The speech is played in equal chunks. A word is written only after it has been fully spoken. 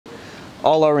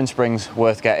Are lowering springs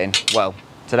worth getting? Well,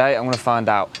 today I'm going to find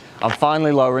out. I'm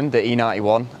finally lowering the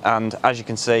E91, and as you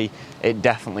can see, it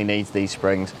definitely needs these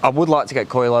springs. I would like to get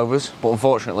coilovers, but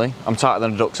unfortunately, I'm tighter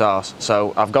than a duck's arse.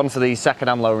 So I've gone for these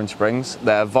second-hand lowering springs.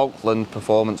 They're Vogtland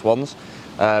performance ones.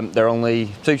 They're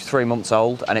only 2 to 3 months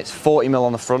old, and it's 40mm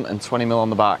on the front and 20mm on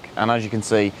the back. And as you can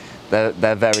see, they're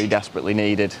very desperately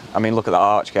needed. I mean, look at that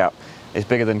arch gap. It's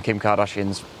bigger than Kim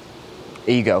Kardashian's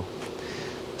ego.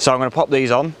 So I'm going to pop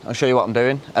these on, I'll show you what I'm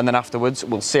doing, and then afterwards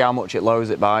we'll see how much it lowers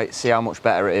it by, see how much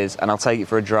better it is, and I'll take it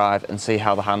for a drive and see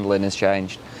how the handling has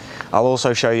changed. I'll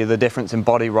also show you the difference in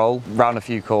body roll round a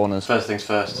few corners. First things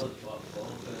first.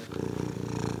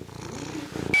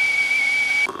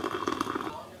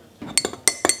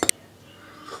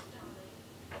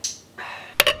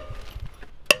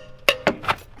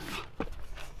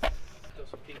 Got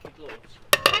some pinky gloves?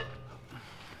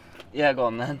 Yeah, go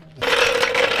on then.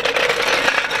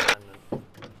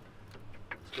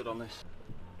 Good on this.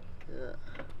 Yeah.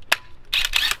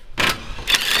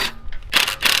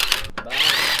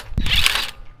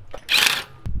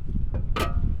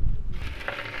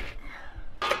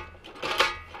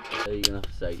 So you're gonna have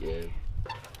to say yeah.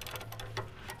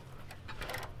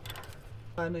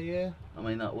 Kinda, yeah. I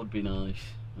mean, that would be nice,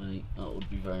 mate. That would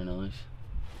be very nice.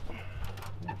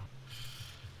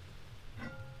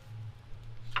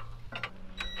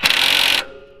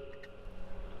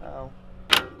 Ow.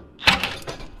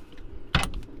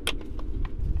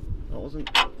 That wasn't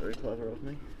very clever of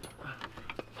me.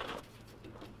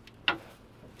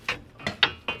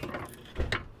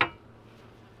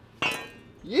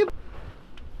 Yep.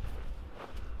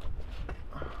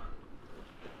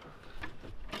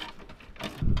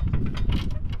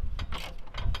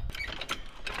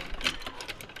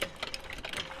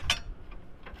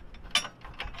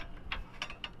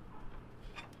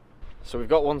 So we've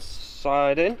got one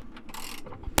side in.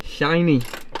 Shiny.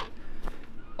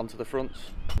 Onto the fronts.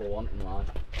 They want in line.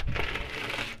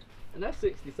 An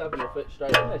S67 will fit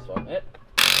straight in this one, it?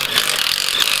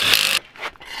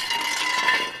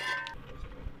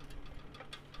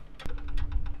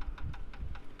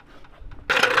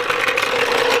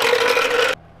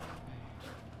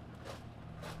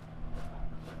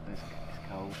 It's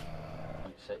cold.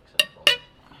 0.6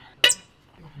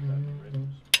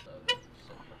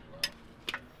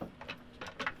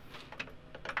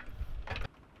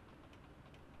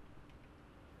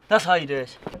 That's how you do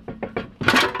it.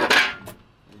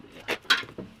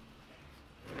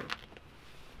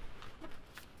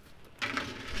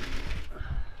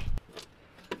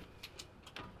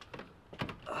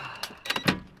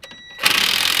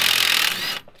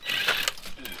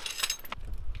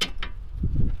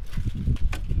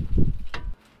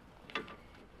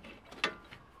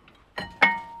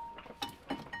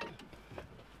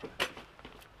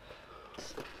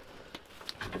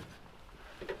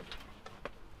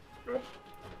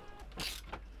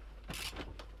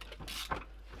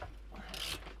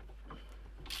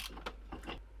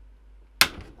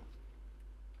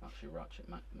 That's your ratchet,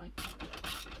 mate.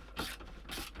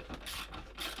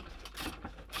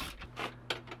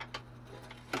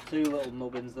 The two little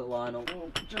nubbins that line up.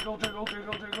 Jiggle, jiggle,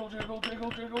 jiggle, jiggle, jiggle,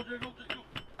 jiggle, jiggle, jiggle, jiggle.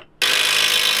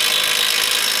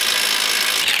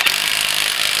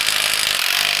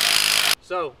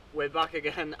 So, we're back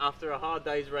again after a hard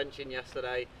day's wrenching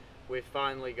yesterday. We've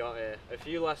finally got here. A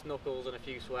few less knuckles and a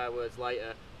few swear words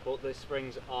later, but the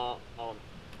springs are on.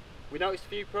 We noticed a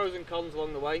few pros and cons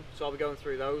along the way, so I'll be going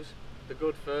through those. The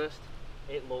good first,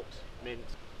 it looks mint.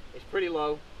 It's pretty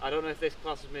low. I don't know if this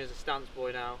classes me as a stance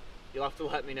boy now. You'll have to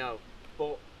let me know.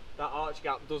 But that arch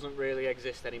gap doesn't really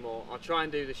exist anymore. I'll try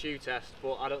and do the shoe test,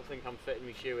 but I don't think I'm fitting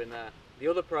my shoe in there. The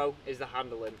other pro is the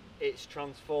handling. It's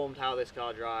transformed how this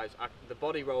car drives. The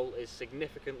body roll is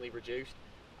significantly reduced.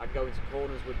 I can go into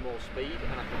corners with more speed,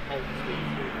 and I can hold the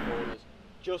speed through the corners.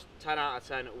 Just 10 out of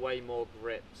 10, way more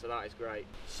grip, so that is great.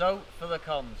 So, for the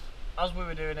cons. As we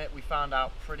were doing it, we found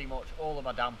out pretty much all of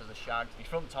my dampers are shagged. The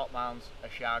front top mounts are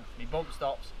shagged. The bump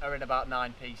stops are in about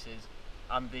 9 pieces.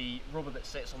 And the rubber that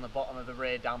sits on the bottom of the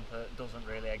rear damper doesn't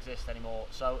really exist anymore.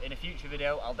 So in a future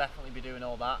video, I'll definitely be doing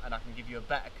all that, and I can give you a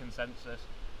better consensus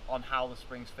on how the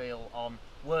springs feel on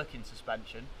working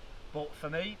suspension. But for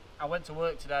me, I went to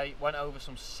work today, went over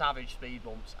some savage speed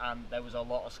bumps, and there was a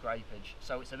lot of scrapage.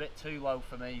 So it's a bit too low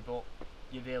for me, but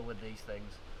you deal with these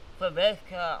things. For this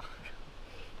car.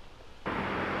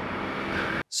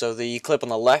 So the clip on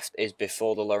the left is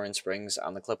before the lowering springs,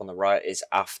 and the clip on the right is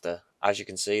after. As you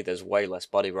can see, there's way less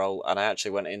body roll, and I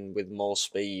actually went in with more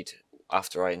speed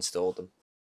after I installed them.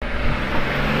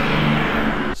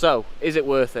 So, is it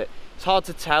worth it? It's hard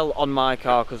to tell on my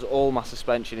car because all my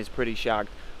suspension is pretty shagged,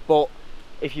 but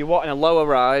if you're wanting a lower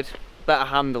ride, better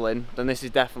handling, then this is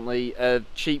definitely a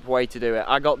cheap way to do it.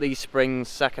 I got these springs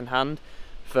second hand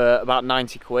for about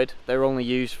 90 quid. They were only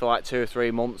used for like 2 or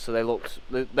 3 months, so they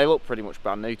look pretty much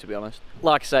brand new, to be honest.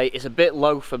 Like I say, it's a bit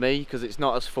low for me because it's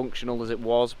not as functional as it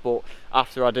was, but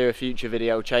after I do a future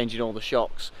video changing all the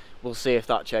shocks, we'll see if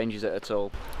that changes it at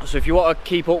all. So if you want to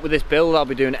keep up with this build, I'll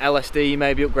be doing LSD,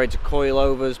 maybe upgrade to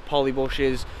coilovers, poly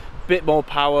bushes, bit more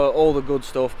power, all the good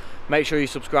stuff. Make sure you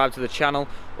subscribe to the channel.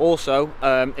 Also,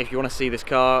 if you want to see this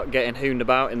car getting hooned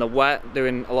about in the wet,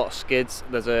 doing a lot of skids,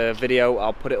 there's a video,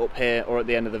 I'll put it up here or at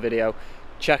the end of the video.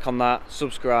 Check on that,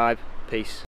 subscribe, peace.